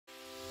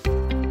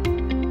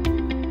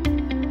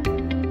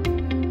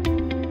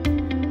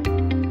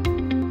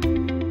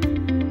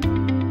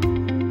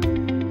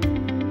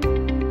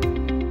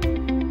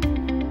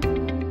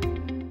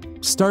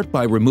Start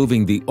by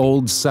removing the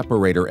old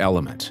separator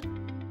element.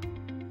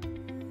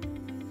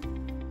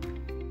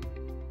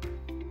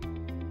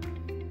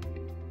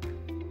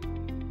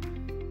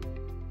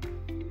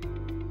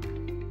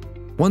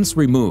 Once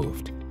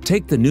removed,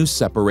 take the new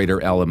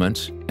separator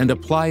element and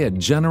apply a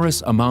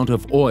generous amount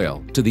of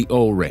oil to the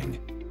O-ring.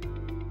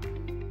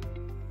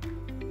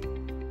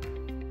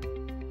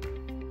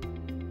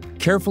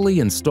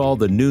 Carefully install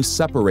the new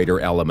separator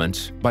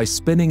element by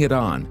spinning it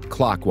on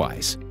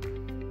clockwise.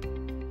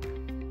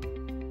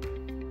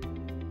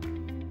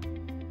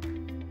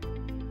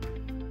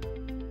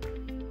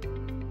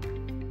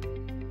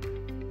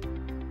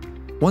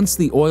 Once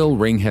the oil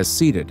ring has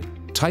seated,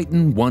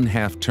 tighten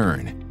 1/2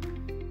 turn.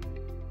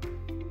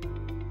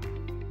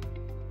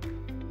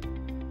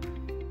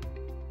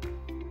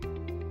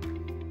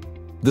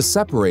 The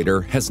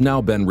separator has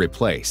now been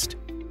replaced.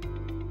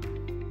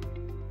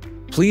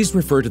 Please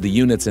refer to the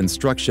unit's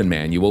instruction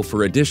manual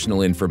for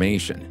additional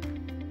information.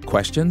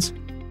 Questions?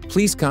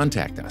 Please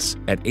contact us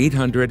at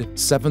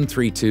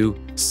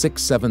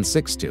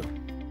 800-732-6762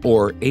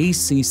 or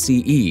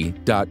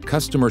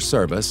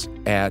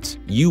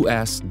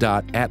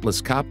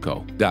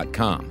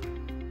acce.customerservice@us.atlascopco.com.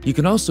 You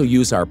can also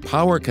use our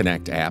Power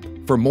Connect app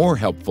for more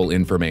helpful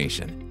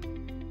information.